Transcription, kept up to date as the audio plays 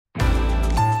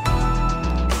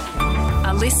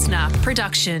listener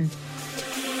production.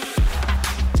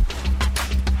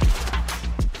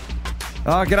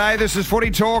 Oh, g'day, this is Footy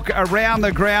Talk around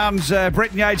the grounds.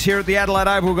 Brett Yates here at the Adelaide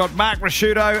Oval. We've got Mark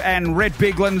Rasciuto and Rhett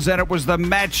Biglands, and it was the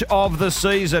match of the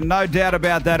season, no doubt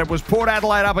about that. It was Port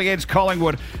Adelaide up against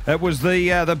Collingwood. It was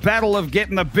the battle of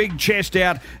getting the big chest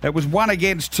out. It was 1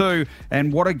 against 2,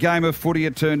 and what a game of footy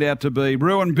it turned out to be.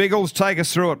 Rue and Biggles, take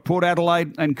us through it. Port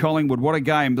Adelaide and Collingwood, what a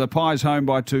game. The Pies home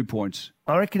by 2 points.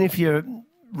 I reckon if you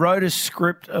wrote a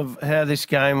script of how this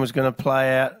game was going to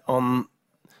play out on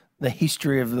the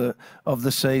history of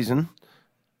the season,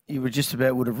 you would just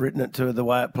about would have written it to the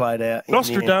way it played out.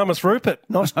 Nostradamus, Rupert.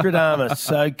 Nostradamus.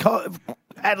 So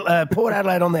Port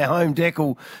Adelaide on their home deck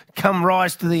will come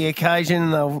rise to the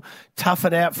occasion. They'll tough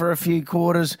it out for a few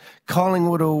quarters.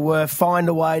 Collingwood will find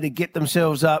a way to get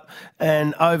themselves up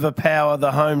and overpower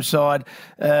the home side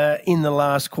in the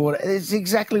last quarter. It's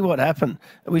exactly what happened.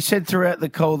 We said throughout the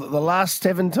call that the last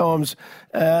 7 times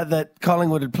that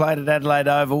Collingwood had played at Adelaide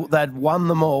Oval, they'd won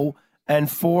them all,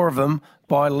 and 4 of them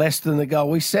by less than the goal.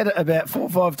 We said it about 4 or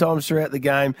 5 times throughout the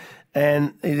game,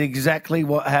 and it's exactly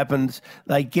what happens.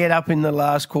 They get up in the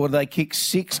last quarter. They kick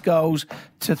 6 goals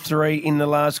to 3 in the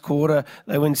last quarter.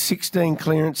 They win 16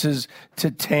 clearances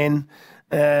to 10.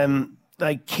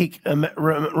 They kick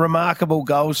remarkable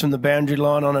goals from the boundary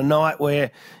line on a night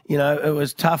where, it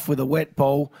was tough with a wet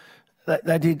ball.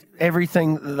 They did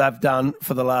everything that they've done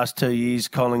for the last 2 years,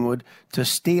 Collingwood, to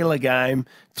steal a game,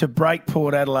 to break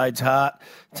Port Adelaide's heart,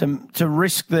 to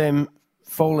risk them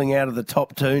falling out of the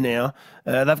top 2 now.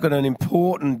 They've got an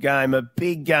important game, a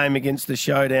big game against the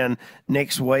Showdown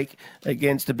next week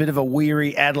against a bit of a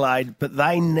weary Adelaide, but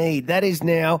that is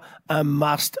now a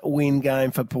must-win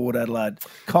game for Port Adelaide.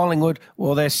 Collingwood,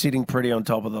 well, they're sitting pretty on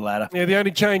top of the ladder. Yeah, the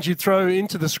only change you throw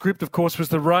into the script, of course, was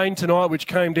the rain tonight, which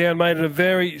came down, made it a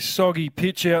very soggy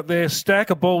pitch out there, stack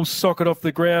of balls socket off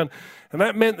the ground. And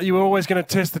that meant that you were always going to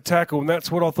test the tackle, and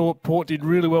that's what I thought Port did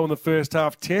really well in the first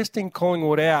half, testing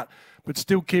Collingwood out, but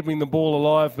still keeping the ball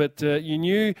alive. But you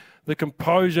knew the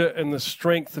composure and the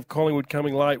strength of Collingwood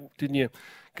coming late, didn't you?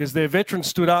 Because their veterans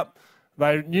stood up.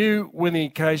 They knew when the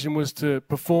occasion was to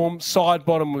perform. Side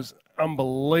bottom was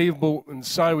unbelievable, and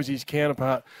so was his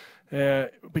counterpart.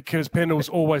 Because Pendles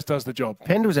always does the job.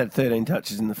 Pendles had 13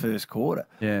 touches in the first quarter.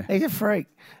 Yeah. He's a freak.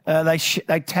 They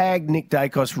tagged Nick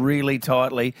Dacos really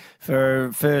tightly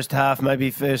for first half,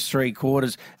 maybe first 3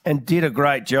 quarters, and did a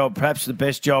great job, perhaps the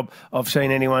best job I've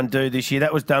seen anyone do this year.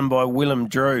 That was done by Willem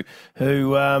Drew,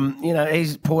 who,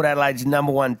 he's Port Adelaide's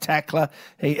number 1 tackler.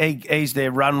 He's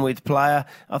their run-with player.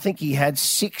 I think he had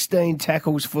 16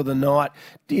 tackles for the night,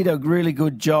 did a really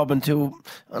good job until,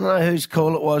 I don't know whose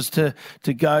call it was to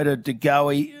go to De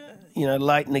Goey,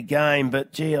 late in the game.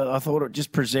 But, gee, I thought it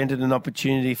just presented an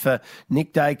opportunity for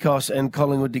Nick Dacos and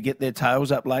Collingwood to get their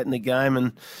tails up late in the game.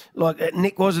 And,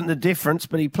 Nick wasn't the difference,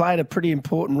 but he played a pretty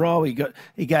important role.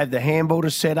 He gave the handball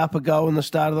to set up a goal in the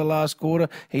start of the last quarter.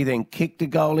 He then kicked a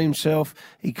goal himself.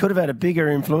 He could have had a bigger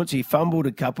influence. He fumbled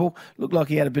a couple. Looked like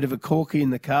he had a bit of a corky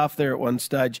in the calf there at one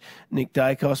stage, Nick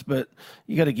Dacos. But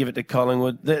you got to give it to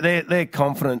Collingwood. Their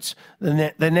confidence,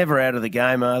 they're never out of the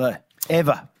game, are they?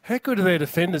 Ever. How good are their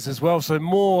defenders as well? So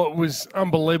Moore was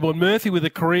unbelievable. And Murphy with a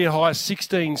career-high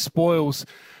 16 spoils.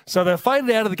 So they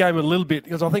faded out of the game a little bit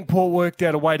because I think Port worked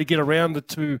out a way to get around the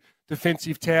 2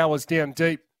 defensive towers down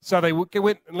deep. So they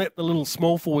went and let the little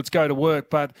small forwards go to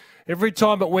work. But every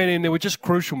time it went in, there were just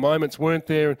crucial moments, weren't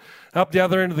there? And up the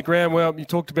other end of the ground, well, you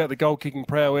talked about the goal-kicking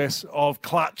prowess of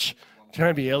Clutch.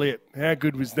 Jamie Elliott, how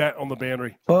good was that on the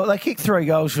boundary? Well, they kicked 3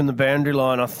 goals from the boundary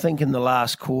line, I think, in the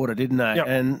last quarter, didn't they? Yep.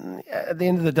 And at the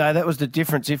end of the day, that was the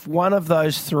difference. If one of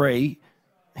those 3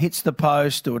 hits the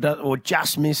post or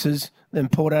just misses, then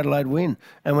Port Adelaide win.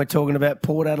 And we're talking about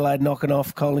Port Adelaide knocking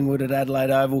off Collingwood at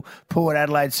Adelaide Oval, Port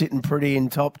Adelaide sitting pretty in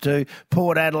top 2.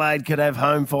 Port Adelaide could have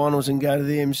home finals and go to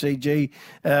the MCG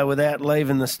without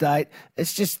leaving the state.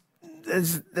 It's just...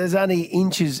 There's only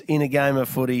inches in a game of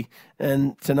footy,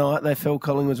 and tonight they fell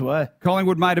Collingwood's way.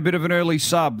 Collingwood made a bit of an early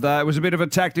sub. It was a bit of a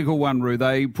tactical one, Roo.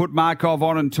 They put Markov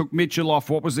on and took Mitchell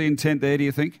off. What was the intent there, do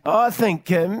you think? I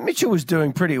think Mitchell was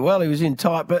doing pretty well. He was in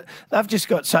tight, but they've just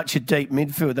got such a deep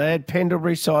midfield. They had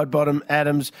Pendlebury, Sidebottom,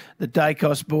 Adams, the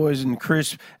Dacos boys and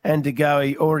Crisp and De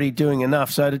Goey already doing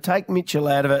enough. So to take Mitchell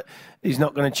out of it he's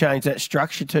not going to change that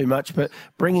structure too much. But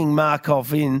bringing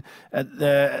Markov in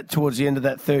towards the end of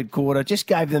that third quarter just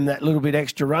gave them that little bit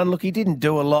extra run. Look, he didn't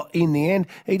do a lot in the end.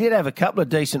 He did have a couple of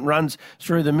decent runs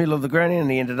through the middle of the ground,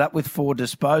 and he ended up with 4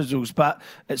 disposals. But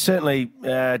it certainly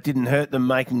didn't hurt them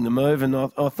making the move, and I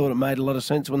thought it made a lot of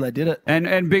sense when they did it.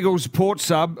 And Biggles, Port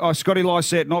sub, Scotty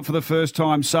Lysette, not for the first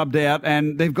time, subbed out,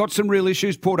 and they've got some real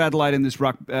issues, Port Adelaide, in this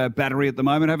ruck battery at the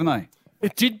moment, haven't they?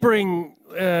 It did bring,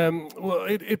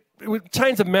 it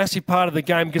changed a massive part of the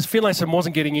game because Finlayson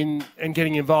wasn't getting in and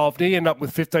getting involved. He ended up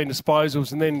with 15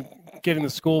 disposals and then getting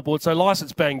the scoreboard. So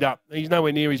Lycett's banged up. He's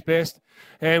nowhere near his best.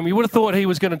 And we would have thought he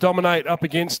was going to dominate up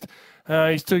against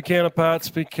his 2 counterparts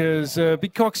because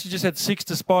Big Cox just had 6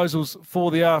 disposals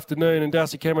for the afternoon and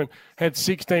Darcy Cameron had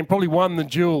 16, probably won the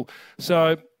duel.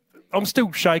 So I'm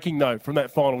still shaking, though, from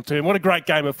that final term. What a great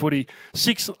game of footy.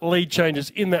 6 lead changes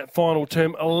in that final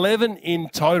term, 11 in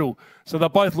total. So they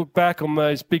both look back on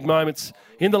those big moments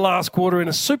in the last quarter in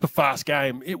a super fast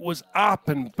game. It was up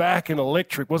and back and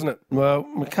electric, wasn't it? Well,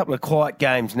 a couple of quiet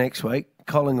games next week.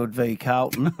 Collingwood v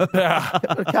Carlton.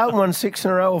 Carlton won 6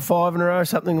 in a row or 5 in a row,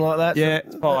 something like that. Yeah,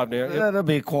 so, 5 now. Yep. That'll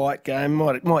be a quiet game.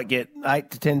 Might get 8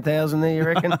 to 10,000 there, you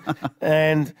reckon?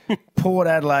 And Port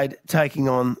Adelaide taking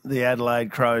on the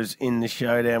Adelaide Crows in the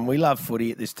showdown. We love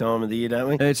footy at this time of the year, don't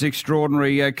we? It's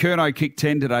extraordinary. Kerno kicked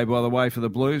 10 today, by the way, for the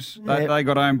Blues. They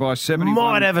got owned by 71.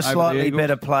 Might have a slightly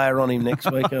better player on him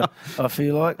next week, I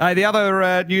feel like. Hey, the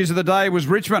other news of the day was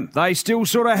Richmond. They still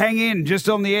sort of hang in, just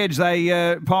on the edge.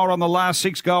 They piled on the last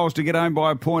 6 goals to get home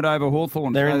by a point over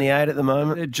Hawthorn. They're in the 8 at the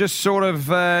moment. Just sort of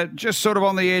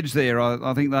on the edge there.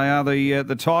 I think they are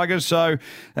the Tigers. So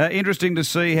interesting to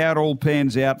see how it all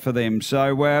pans out for them.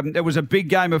 So it was a big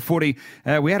game of footy.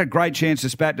 We had a great chance to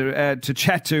chat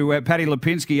to Paddy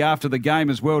Lipinski after the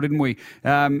game as well, didn't we?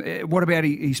 What about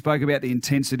he spoke about the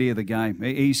intensity of the game.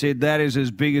 He said that is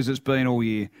as big as it's been all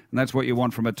year, and that's what you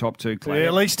want from a top 2 club. Yeah,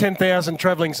 at least 10,000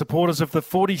 travelling supporters of the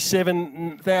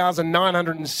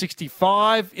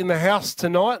 47,965 in the house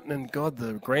tonight. And God,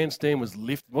 the grandstand was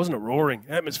lifted. Wasn't it roaring?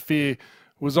 Atmosphere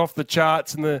was off the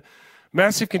charts, and the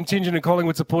massive contingent of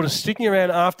Collingwood supporters sticking around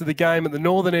after the game at the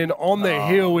northern end on the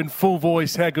hill in full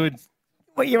voice. How good.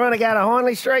 Well, you want to go to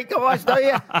Hindley Street, guys, do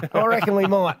you? I reckon we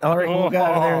might. I reckon we'll go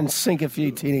over there and sink a few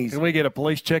tinnies. Can we get a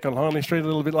police check on Hindley Street a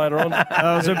little bit later on? It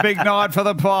was a big night for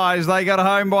the Pies. They got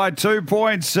home by 2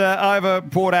 points over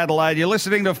Port Adelaide. You're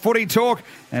listening to Footy Talk,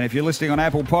 and if you're listening on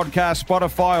Apple Podcasts,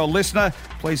 Spotify or Listener,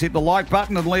 please hit the like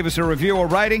button and leave us a review or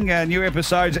rating. New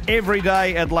episodes every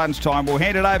day at lunchtime. We'll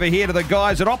hand it over here to the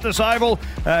guys at Optus Oval,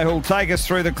 who'll take us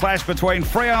through the clash between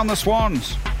Freo and the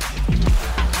Swans.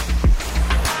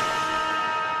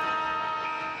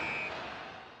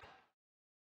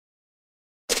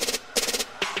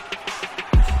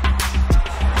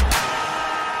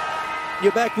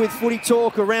 You're back with Footy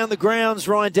Talk around the grounds.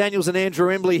 Ryan Daniels and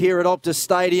Andrew Embley here at Optus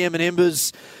Stadium. And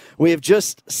Embers, we have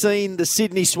just seen the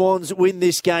Sydney Swans win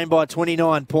this game by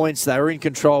 29 points. They were in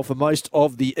control for most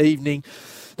of the evening.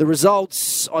 The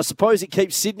results, I suppose it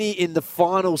keeps Sydney in the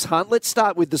finals hunt. Let's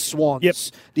start with the Swans. Yep.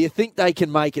 Do you think they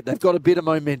can make it? They've got a bit of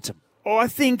momentum. Oh, I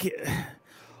think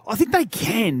they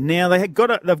can. Now they've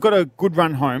got a good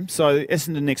run home. So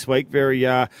Essendon next week,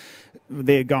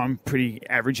 they're going pretty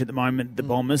average at the moment, the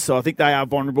Bombers. So I think they are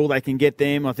vulnerable. They can get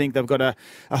them. I think they've got a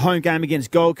home game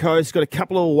against Gold Coast, got a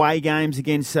couple of away games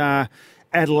against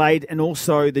Adelaide and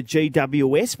also the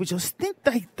GWS, which I think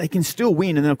they can still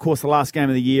win. And then, of course, the last game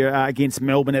of the year against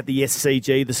Melbourne at the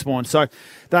SCG, the Swans. So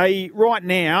right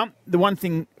now, the one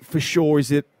thing for sure is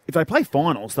that if they play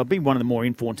finals, they'll be one of the more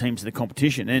informed teams in the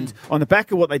competition. And on the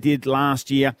back of what they did last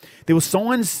year, there were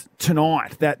signs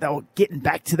tonight that they were getting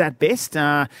back to that best.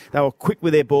 They were quick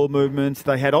with their ball movements.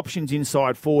 They had options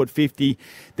inside forward 50.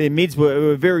 Their mids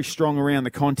were very strong around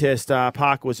the contest.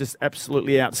 Parker was just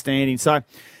absolutely outstanding. So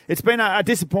it's been a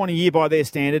disappointing year by their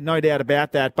standard, no doubt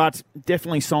about that, but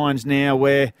definitely signs now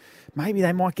where maybe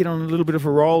they might get on a little bit of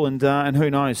a roll, and who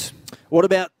knows. What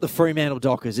about the Fremantle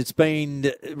Dockers? It's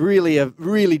been really a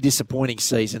really disappointing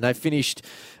season. They finished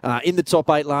in the top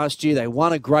 8 last year. They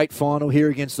won a great final here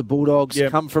against the Bulldogs,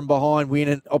 come from behind, win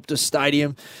at Optus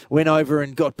Stadium, went over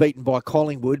and got beaten by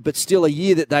Collingwood, but still a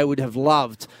year that they would have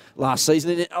loved last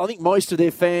season. And I think most of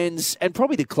their fans and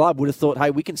probably the club would have thought,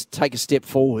 hey, we can take a step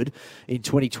forward in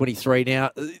 2023.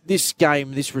 Now, this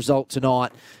game, this result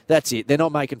tonight, that's it. They're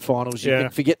not making finals. You can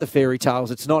forget the fairy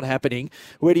tales. It's not happening.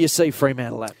 Where do you see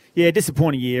Fremantle at? Yeah,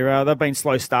 disappointing year. They've been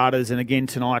slow starters, and again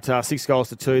tonight, 6 goals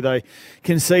to 2. They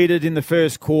conceded in the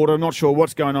first quarter. I'm not sure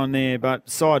what's going on there, but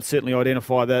side certainly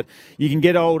identify that you can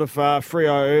get hold of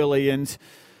Freo early, and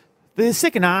The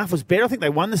second half was better. I think they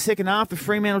won the second half, the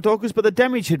Fremantle Dockers, but the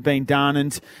damage had been done.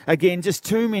 And again, just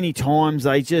too many times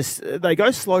they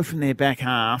go slow from their back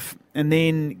half, and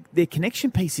then their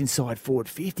connection piece inside forward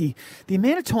 50. The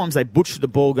amount of times they butchered the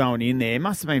ball going in there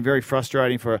must have been very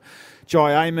frustrating for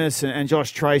Jai Amos and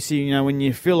Josh Tracy. You know, when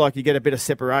you feel like you get a bit of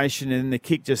separation and the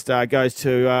kick just goes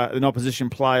to an opposition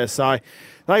player. So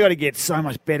they got to get so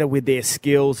much better with their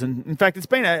skills. And in fact, it's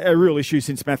been a real issue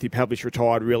since Matthew Pavlich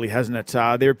retired, really, hasn't it?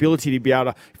 Their ability to be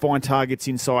able to find targets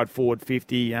inside forward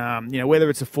 50, you know, whether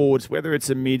it's a forwards, whether it's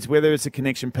a mids, whether it's a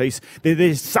connection piece,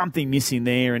 there's something missing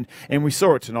there. And we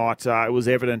saw it tonight. It was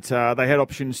evident. They had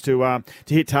options to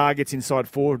hit targets inside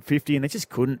forward 50, and they just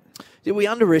couldn't. Did we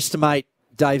underestimate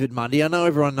David Mundy? I know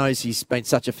everyone knows he's been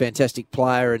such a fantastic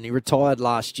player and he retired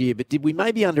last year, but did we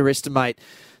maybe underestimate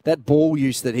that ball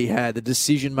use that he had, the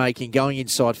decision-making, going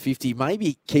inside 50,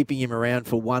 maybe keeping him around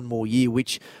for one more year,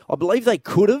 which I believe they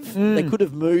could have. They could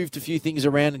have moved a few things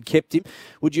around and kept him.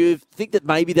 Would you think that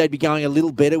maybe they'd be going a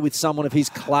little better with someone of his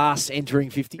class entering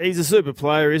 50? He's a super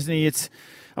player, isn't he?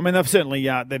 I mean, they've certainly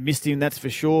they've missed him, that's for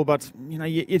sure, but you know,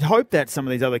 you'd hope that some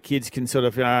of these other kids can sort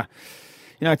of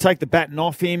take the baton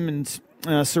off him. And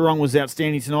Sarong was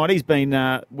outstanding tonight. He's been,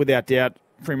 without doubt,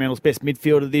 Fremantle's best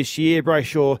midfielder this year.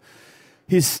 Brayshaw,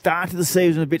 his start to the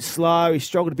season was a bit slow. He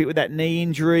struggled a bit with that knee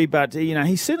injury, but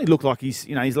he certainly looked like his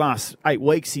last 8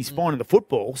 weeks he's finding the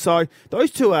football. So those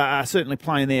two are certainly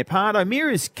playing their part.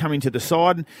 O'Meara's coming to the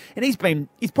side, and he's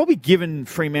probably given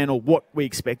Fremantle what we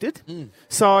expected.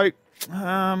 So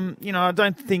I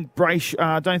don't think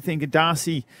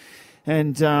Darcy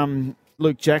and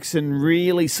Luke Jackson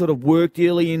really sort of worked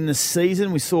early in the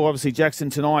season. We saw, obviously, Jackson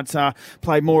tonight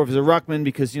played more of as a ruckman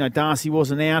because, Darcy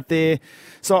wasn't out there.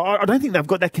 So I don't think they've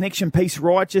got that connection piece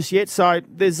right just yet. So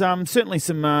there's certainly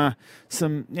some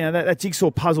that jigsaw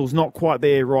puzzle's not quite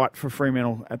there right for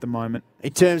Fremantle at the moment.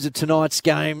 In terms of tonight's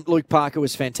game, Luke Parker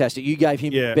was fantastic. You gave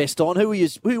him best on. Who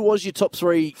was your top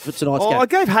three for tonight's game? I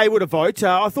gave Hayward a vote.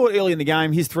 I thought early in the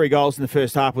game, his 3 goals in the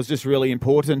first half was just really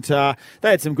important. They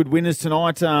had some good winners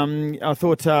tonight. I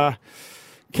thought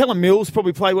Kellen Mills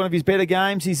probably played one of his better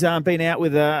games. He's been out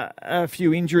with a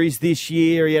few injuries this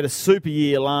year. He had a super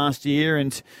year last year,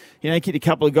 and he kicked a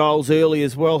couple of goals early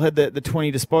as well, had the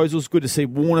 20 disposals. Good to see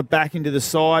Warner back into the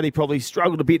side. He probably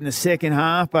struggled a bit in the second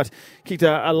half, but kicked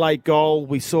a late goal.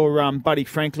 We saw Buddy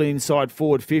Franklin inside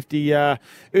forward 50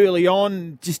 early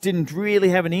on. Just didn't really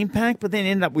have an impact, but then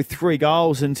ended up with 3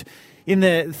 goals. And in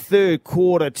the third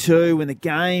quarter too, when the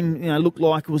game looked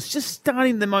like it was just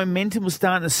starting, the momentum was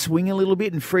starting to swing a little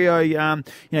bit, and Freo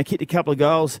kicked a couple of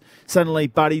goals. Suddenly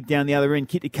Buddy down the other end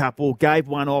kicked a couple, gave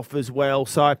one off as well.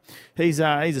 So he's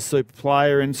a super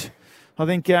player, and I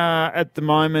think at the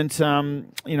moment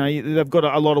they've got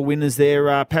a lot of winners there.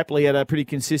 Papley had a pretty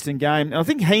consistent game. And I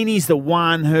think Heaney's the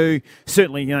one who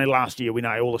certainly last year we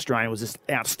know All Australian was just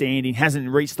outstanding. Hasn't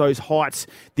reached those heights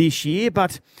this year,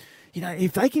 but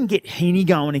if they can get Heaney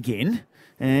going again,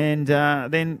 and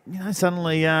then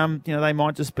suddenly they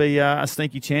might just be a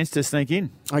sneaky chance to sneak in.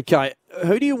 Okay,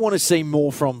 who do you want to see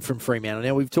more from Fremantle?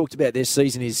 Now, we've talked about their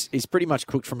season is pretty much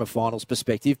cooked from a finals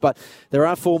perspective, but there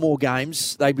are 4 more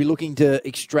games. They'd be looking to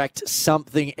extract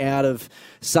something out of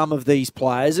some of these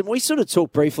players. And we sort of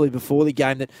talked briefly before the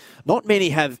game that not many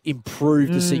have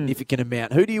improved a significant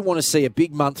amount. Who do you want to see a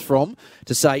big month from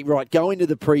to say, right, go into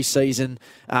the pre-season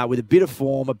with a bit of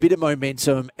form, a bit of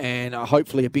momentum, and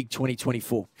hopefully a big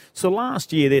 2024? So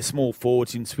last year, their small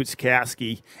forwards in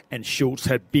Switkowski and Schultz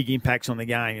had big impacts on the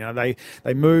game.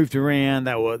 They moved around.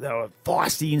 They were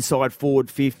feisty inside forward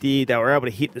 50. They were able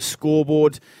to hit the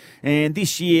scoreboard. And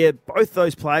this year, both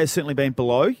those players certainly been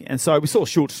below. And so we saw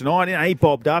Schultz tonight. He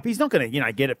bobbed up. He's not going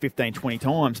to get it 15, 20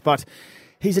 times, but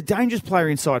he's a dangerous player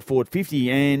inside forward 50.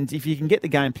 And if you can get the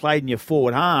game played in your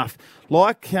forward half,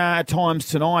 like at times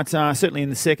tonight, certainly in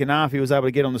the second half, he was able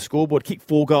to get on the scoreboard, kick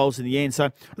 4 goals in the end. So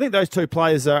I think those 2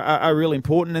 players are really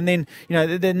important. And then,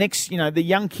 the next, the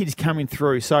young kids coming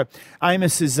through. So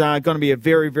Amos is going to be a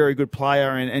very, very good player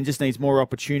and just needs more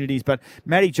opportunities. But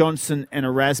Matty Johnson and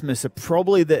Erasmus are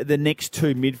probably the next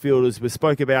 2 midfielders. We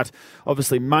spoke about,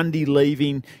 obviously, Mundy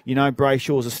leaving.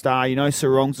 Brayshaw's a star.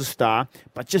 Sarong's a star.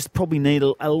 But just probably need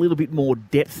a little bit more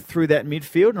depth through that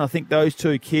midfield. And I think those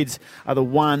 2 kids are the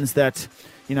ones that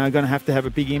going to have a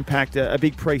big impact, a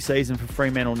big pre-season for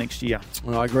Fremantle next year.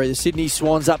 Well, I agree. The Sydney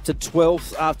Swans up to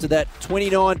 12th after that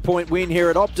 29-point win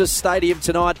here at Optus Stadium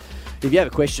tonight. If you have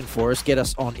a question for us, get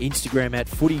us on Instagram at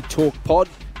Footy Talk Pod,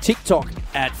 TikTok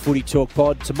at Footy Talk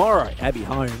Pod. Tomorrow, Abby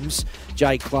Holmes,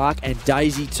 Jay Clark and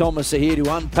Daisy Thomas are here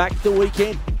to unpack the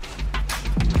weekend.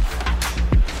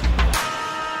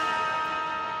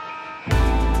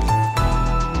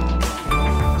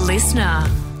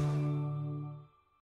 listener.